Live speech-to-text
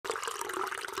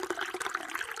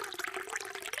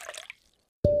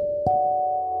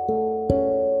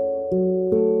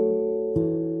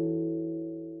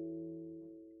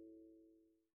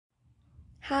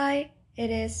It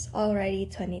is already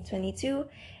 2022,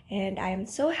 and I am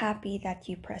so happy that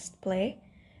you pressed play.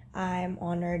 I'm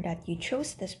honored that you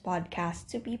chose this podcast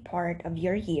to be part of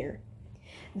your year.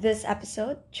 This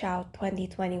episode, Ciao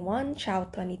 2021, Ciao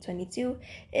 2022,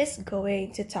 is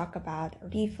going to talk about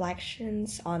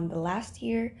reflections on the last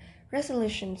year,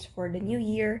 resolutions for the new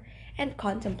year, and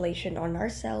contemplation on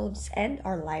ourselves and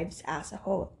our lives as a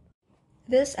whole.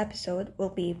 This episode will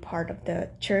be part of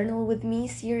the Journal with Me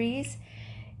series,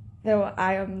 though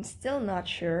I am still not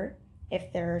sure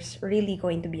if there's really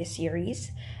going to be a series.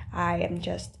 I am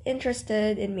just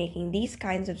interested in making these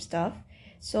kinds of stuff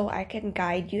so I can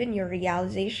guide you in your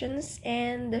realizations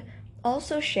and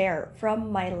also share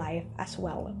from my life as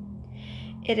well.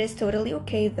 It is totally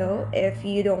okay though if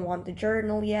you don't want to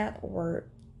journal yet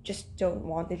or just don't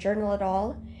want to journal at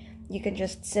all. You can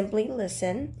just simply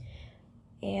listen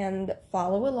and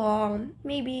follow along,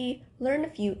 maybe learn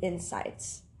a few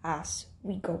insights as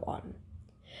we go on.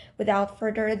 Without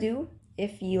further ado,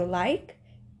 if you like,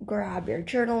 grab your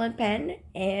journal and pen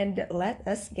and let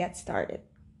us get started.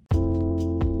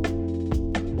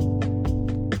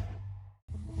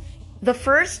 The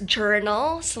first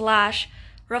journal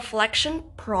 / reflection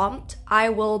prompt I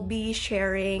will be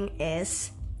sharing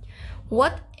is: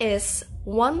 what is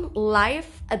one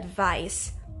life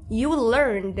advice you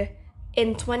learned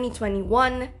in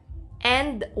 2021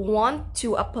 and want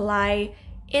to apply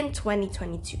in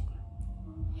 2022?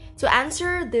 To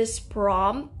answer this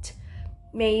prompt,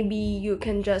 maybe you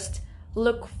can just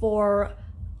look for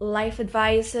life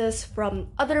advices from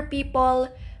other people,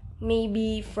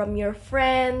 maybe from your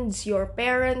friends, your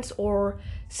parents, or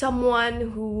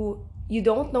someone who you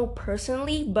don't know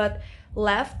personally but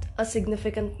left a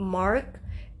significant mark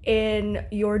in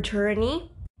your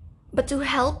journey. But to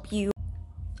help you,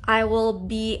 I will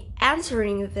be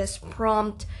answering this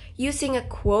prompt using a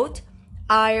quote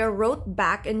I wrote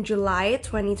back in July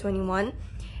 2021.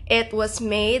 It was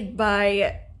made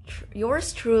by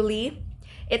yours truly.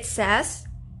 It says,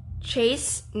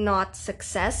 "Chase not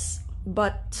success,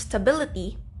 but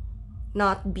stability,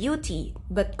 not beauty,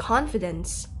 but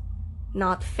confidence,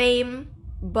 not fame,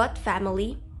 but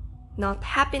family,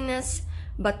 not happiness,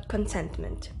 but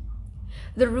contentment."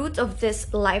 The root of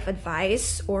this life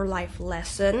advice or life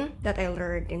lesson that I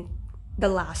learned in the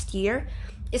last year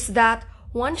is that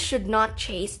one should not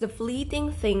chase the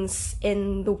fleeting things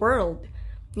in the world.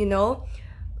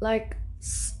 Like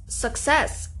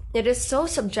success. It is so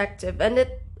subjective and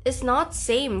it is not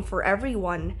same for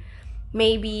everyone.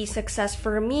 Maybe success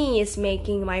for me is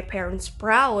making my parents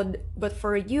proud, but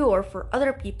for you or for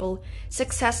other people,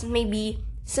 success may be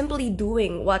simply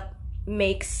doing what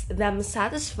makes them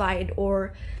satisfied,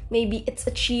 or maybe it's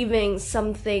achieving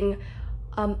something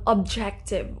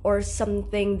objective or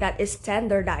something that is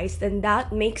standardized, and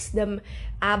that makes them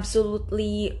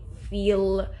absolutely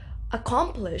feel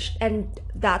accomplished, and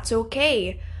that's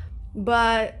okay.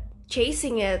 But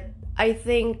chasing it, I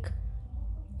think,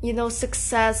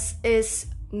 success is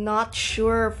not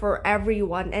sure for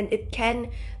everyone and it can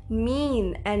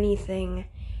mean anything.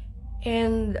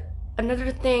 And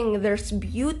another thing, there's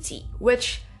beauty,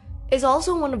 which is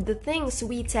also one of the things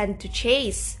we tend to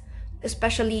chase,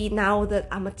 especially now that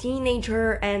I'm a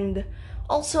teenager and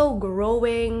also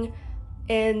growing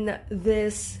in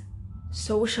this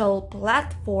social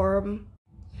platform.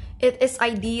 It is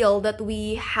ideal that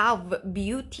we have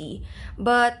beauty,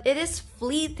 but it is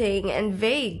fleeting and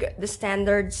vague. The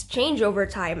standards change over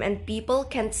time and people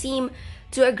can't seem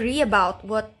to agree about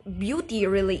what beauty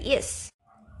really is.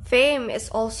 Fame is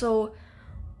also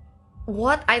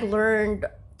what I learned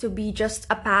to be just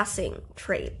a passing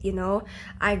trait.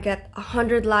 I get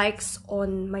 100 likes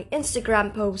on my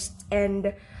Instagram post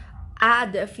and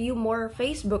add a few more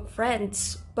Facebook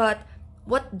friends, but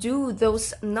what do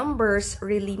those numbers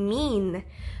really mean?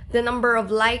 The number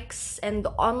of likes and the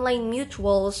online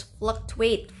mutuals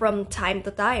fluctuate from time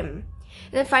to time.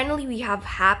 And then finally we have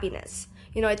happiness.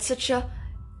 It's such a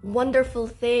wonderful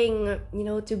thing,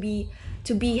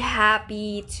 to be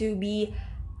happy, to be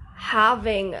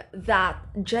having that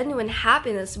genuine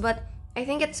happiness, but I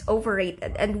think it's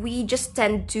overrated and we just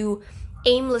tend to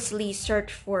aimlessly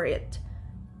search for it.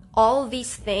 All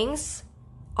these things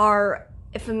are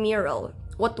ephemeral.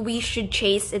 What we should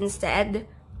chase instead,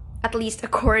 at least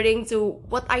according to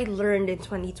what I learned in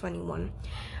 2021,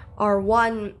 are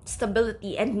one,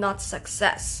 stability and not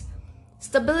success.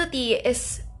 Stability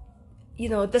is,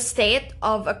 the state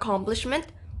of accomplishment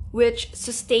which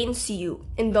sustains you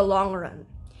in the long run.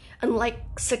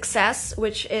 Unlike success,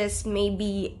 which is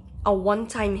maybe a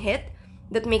one-time hit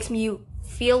that makes you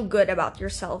feel good about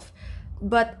yourself,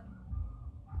 but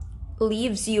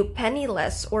leaves you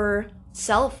penniless or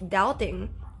self-doubting.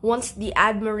 once the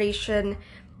admiration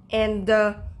and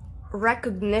the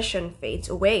recognition fades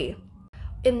away.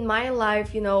 In my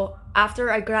life,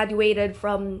 after I graduated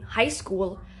from high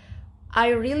school, I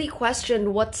really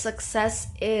questioned what success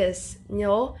is,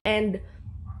 and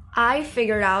I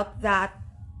figured out that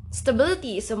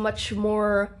stability is a much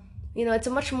more, it's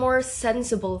a much more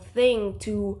sensible thing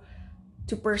to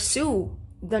pursue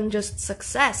than just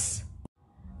success.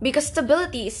 Because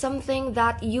stability is something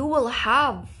that you will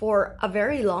have for a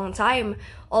very long time,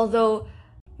 although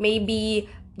maybe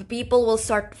the people will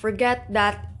start to forget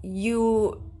that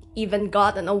you even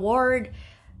got an award,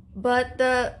 but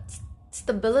the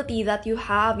stability that you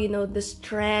have, the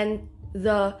strength,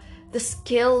 the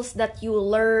skills that you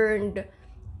learned,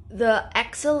 the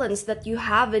excellence that you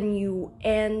have in you,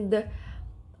 and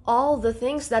all the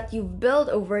things that you've built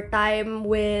over time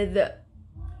with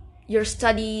your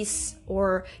studies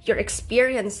or your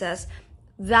experiences,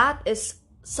 that is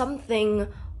something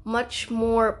much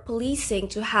more pleasing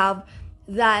to have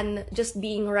than just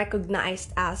being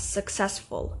recognized as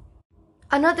successful.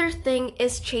 Another thing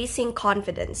is chasing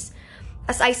confidence.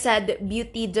 As I said,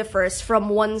 beauty differs from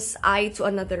one's eye to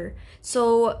another.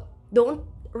 So don't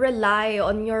rely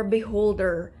on your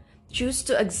beholder. Choose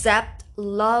to accept,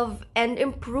 love, and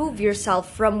improve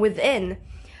yourself from within.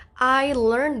 I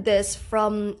learned this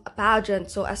from a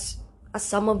pageant. So as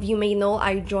some of you may know,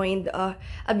 I joined a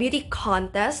beauty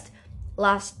contest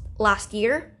last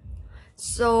year.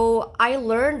 So I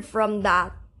learned from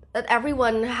that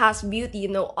everyone has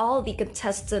beauty. All the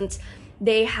contestants,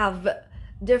 they have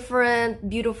different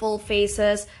beautiful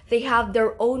faces. They have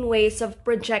their own ways of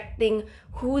projecting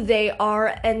who they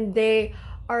are, and they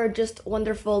are just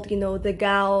wonderful. The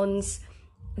gowns,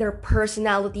 their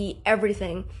personality,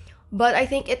 everything. But I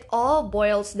think it all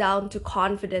boils down to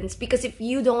confidence, because if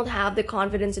you don't have the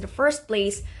confidence in the first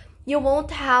place, you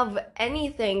won't have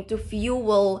anything to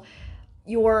fuel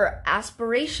your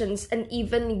aspirations and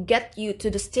even get you to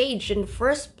the stage in the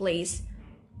first place.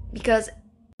 Because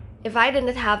if I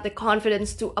didn't have the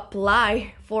confidence to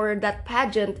apply for that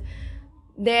pageant,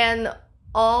 then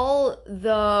all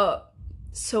the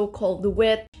so-called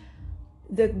wit,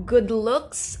 the good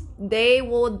looks, they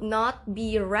would not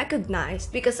be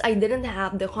recognized because I didn't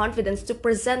have the confidence to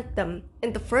present them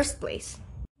in the first place.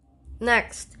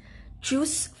 Next,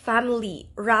 choose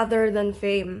family rather than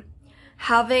fame.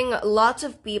 Having lots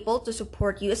of people to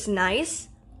support you is nice,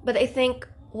 but I think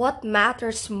what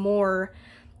matters more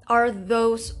are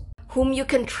those whom you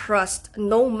can trust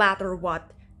no matter what.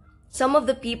 Some of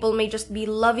the people may just be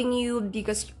loving you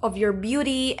because of your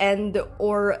beauty and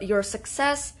or your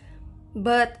success,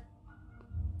 but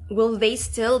will they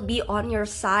still be on your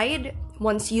side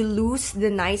once you lose the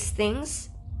nice things?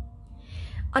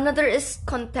 Another is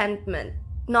contentment,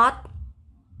 not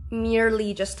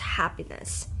merely just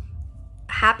happiness.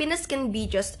 Happiness can be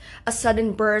just a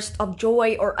sudden burst of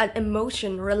joy or an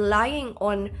emotion relying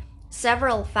on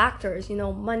several factors,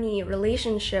 money,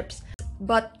 relationships.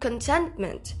 But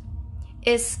contentment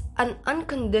is an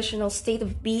unconditional state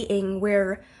of being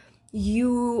where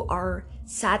you are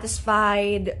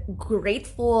satisfied,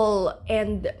 grateful,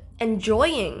 and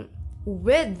enjoying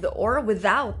with or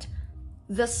without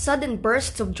the sudden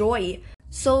bursts of joy.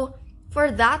 So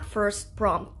for that first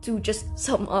prompt, to just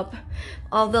sum up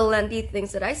all the lengthy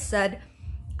things that I said,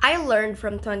 I learned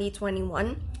from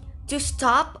 2021 to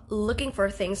stop looking for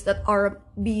things that are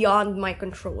beyond my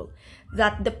control,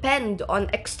 that depend on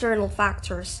external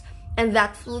factors, and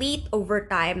that fleet over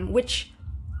time, which,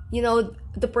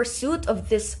 the pursuit of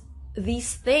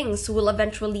these things will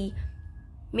eventually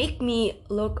make me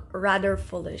look rather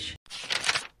foolish.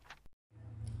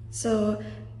 So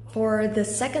for the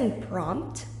second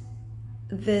prompt,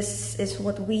 this is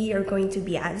what we are going to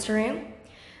be answering.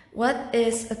 What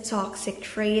is a toxic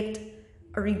trait,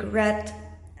 a regret,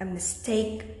 a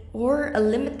mistake, or a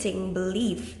limiting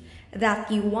belief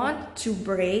that you want to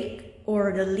break or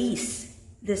release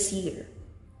this year?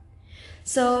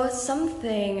 So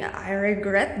something I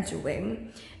regret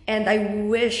doing and I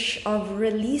wish of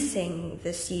releasing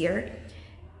this year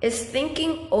is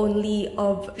thinking only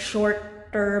of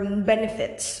short-term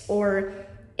benefits or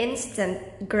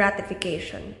instant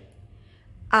gratification.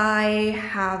 I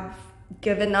have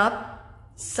given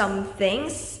up some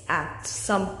things at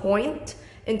some point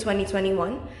in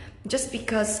 2021 just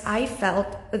because I felt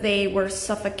they were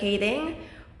suffocating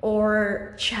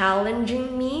or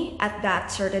challenging me at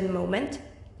that certain moment.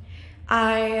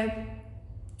 I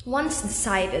once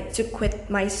decided to quit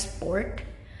my sport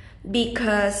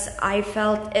because I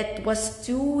felt it was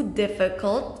too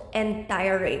difficult and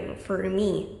tiring for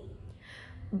me.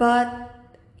 But,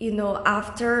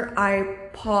 after I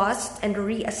paused and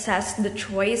reassessed the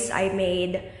choice I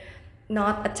made,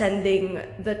 not attending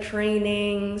the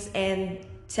trainings and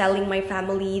telling my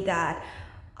family that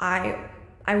I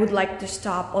I would like to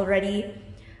stop already,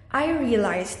 I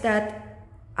realized that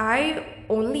I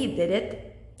only did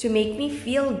it to make me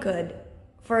feel good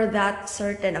for that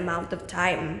certain amount of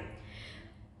time.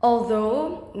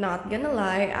 Although, not gonna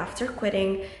lie, after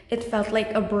quitting, it felt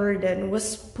like a burden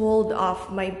was pulled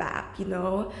off my back.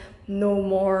 No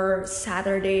more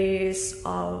Saturdays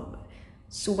of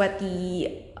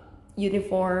sweaty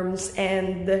uniforms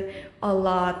and a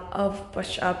lot of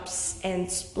push-ups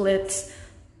and splits.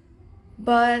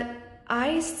 But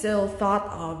I still thought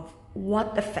of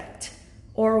what effect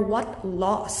or what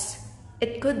loss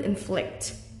it could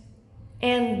inflict,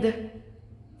 and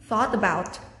thought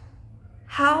about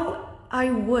how I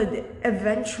would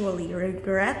eventually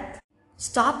regret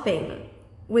stopping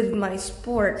with my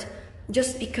sport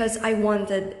just because I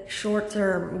wanted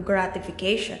short-term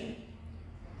gratification.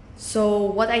 So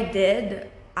what I did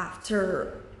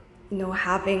after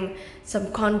having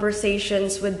some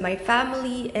conversations with my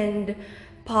family and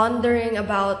pondering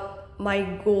about my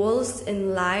goals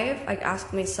in life, I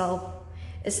asked myself,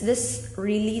 is this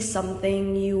really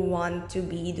something you want to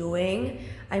be doing?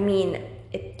 I mean,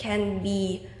 it can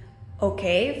be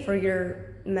okay for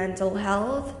your mental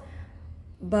health,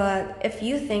 but if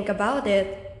you think about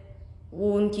it,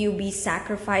 won't you be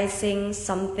sacrificing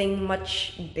something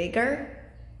much bigger?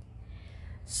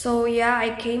 So yeah, I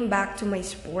came back to my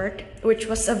sport, which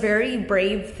was a very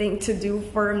brave thing to do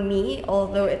for me,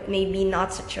 although it may be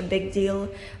not such a big deal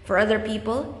for other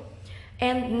people.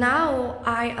 And now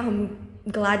I am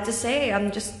glad to say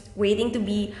I'm just waiting to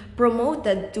be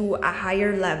promoted to a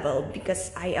higher level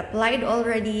because I applied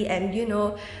already, and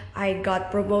I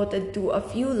got promoted to a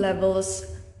few levels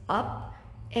up,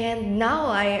 and now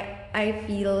I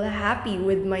feel happy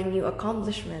with my new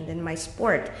accomplishment in my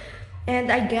sport.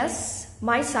 And I guess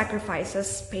my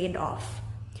sacrifices paid off.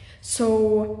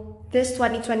 So this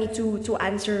 2022, to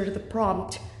answer the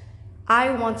prompt,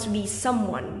 I want to be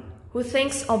someone who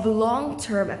thinks of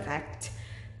long-term effect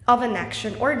of an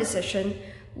action or decision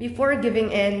before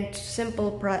giving in to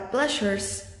simple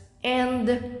pleasures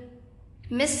and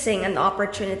missing an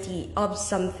opportunity of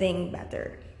something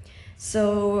better.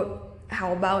 So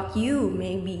how about you?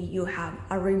 Maybe you have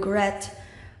a regret,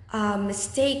 a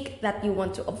mistake that you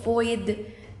want to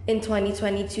avoid in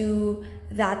 2022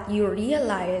 that you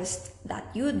realized that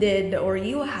you did or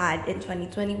you had in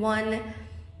 2021.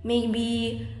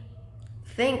 Maybe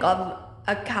think of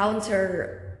a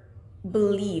counter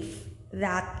belief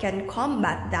that can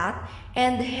combat that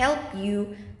and help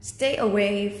you stay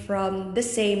away from the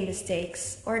same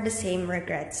mistakes or the same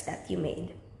regrets that you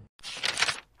made.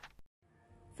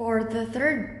 For the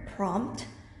third prompt,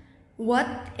 what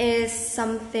is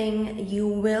something you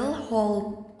will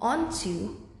hold on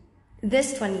to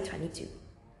this 2022?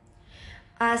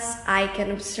 As I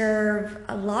can observe,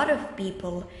 a lot of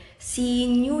people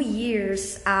see New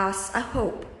Year's as a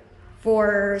hope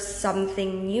for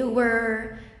something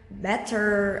newer,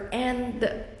 better, and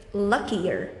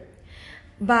luckier.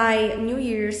 By New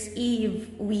Year's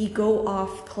Eve, we go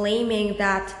off claiming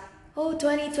that, oh,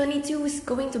 2022 is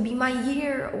going to be my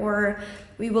year, or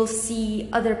we will see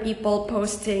other people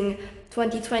posting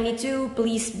 2022,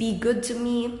 please be good to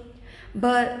me.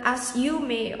 But as you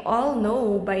may all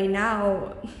know by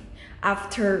now,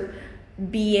 after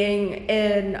being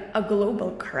in a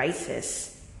global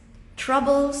crisis,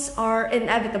 troubles are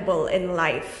inevitable in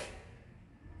life.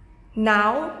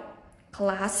 Now,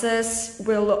 classes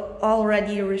will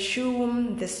already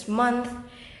resume this month,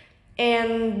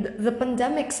 and the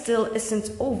pandemic still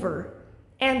isn't over,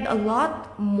 and a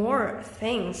lot more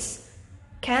things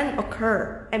can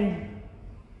occur and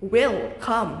will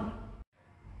come.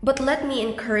 But let me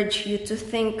encourage you to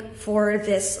think for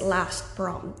this last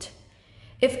prompt.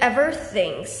 If ever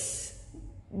things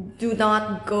do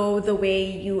not go the way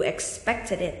you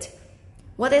expected it,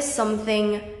 what is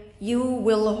something you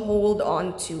will hold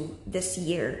on to this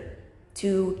year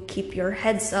to keep your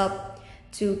heads up,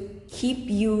 to keep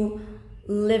you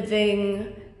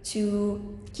living,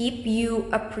 to keep you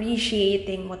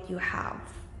appreciating what you have?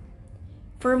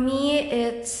 For me,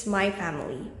 it's my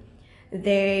family.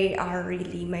 They are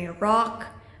really my rock,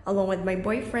 along with my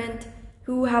boyfriend,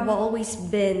 who have always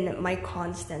been my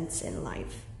constants in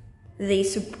life. They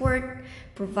support,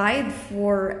 provide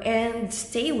for, and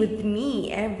stay with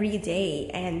me every day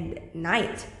and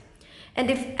night. And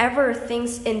if ever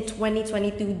things in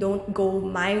 2022 don't go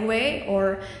my way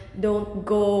or don't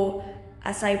go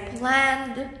as I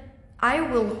planned, I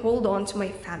will hold on to my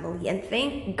family and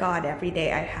thank God every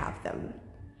day I have them.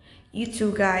 you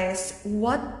too, guys,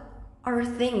 what are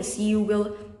things you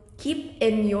will keep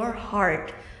in your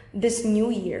heart this new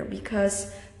year?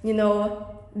 Because,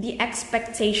 the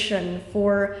expectation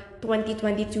for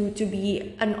 2022 to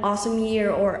be an awesome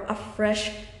year or a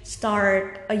fresh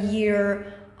start, a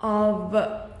year of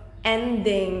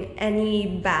ending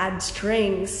any bad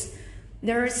strings.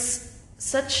 There's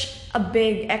such a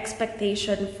big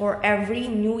expectation for every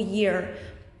new year,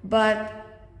 but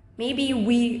maybe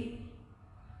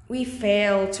we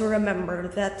fail to remember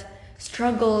that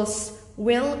struggles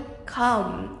will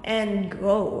come and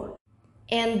go.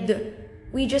 And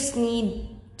we just need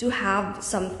to have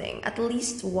something, at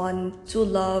least one, to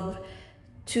love,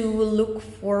 to look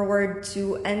forward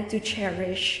to, and to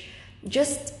cherish,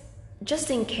 just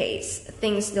in case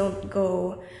things don't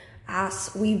go as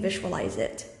we visualize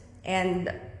it.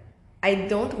 And I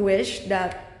don't wish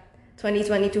that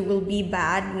 2022 will be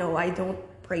bad. No, I don't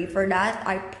pray for that.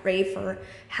 I pray for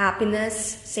happiness,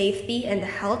 safety, and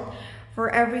health for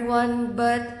everyone.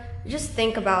 But just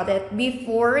think about it.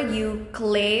 Before you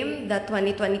claim that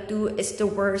 2022 is the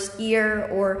worst year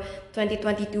or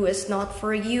 2022 is not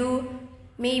for you,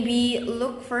 maybe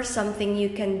look for something you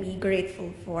can be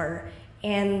grateful for.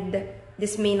 And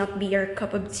this may not be your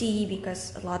cup of tea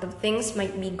because a lot of things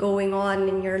might be going on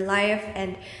in your life,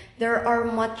 and there are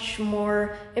much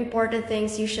more important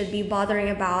things you should be bothering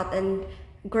about, and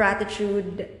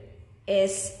gratitude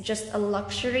is just a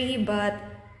luxury. But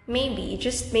maybe,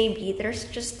 just maybe, there's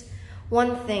just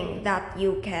one thing that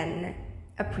you can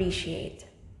appreciate.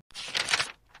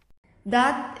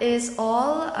 That is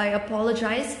all. I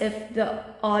apologize if the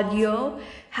audio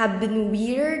had been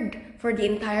weird for the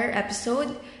entire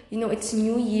episode. It's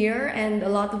New Year and a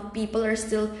lot of people are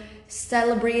still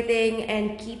celebrating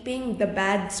and keeping the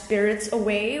bad spirits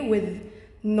away with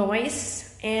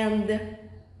noise. And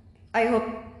I hope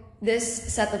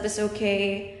this setup is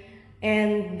okay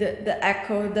and the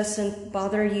echo doesn't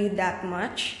bother you that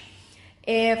much.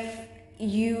 If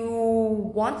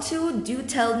you want to, do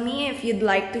tell me if you'd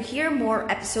like to hear more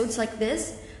episodes like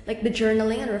this, like the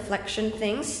journaling and reflection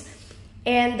things.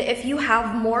 And if you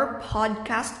have more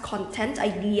podcast content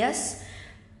ideas,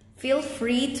 feel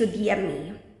free to DM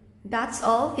me. That's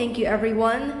all. Thank you,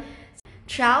 everyone.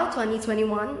 Ciao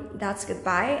 2021, that's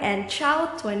goodbye. And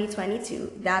ciao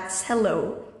 2022, that's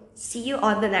hello. See you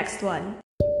on the next one.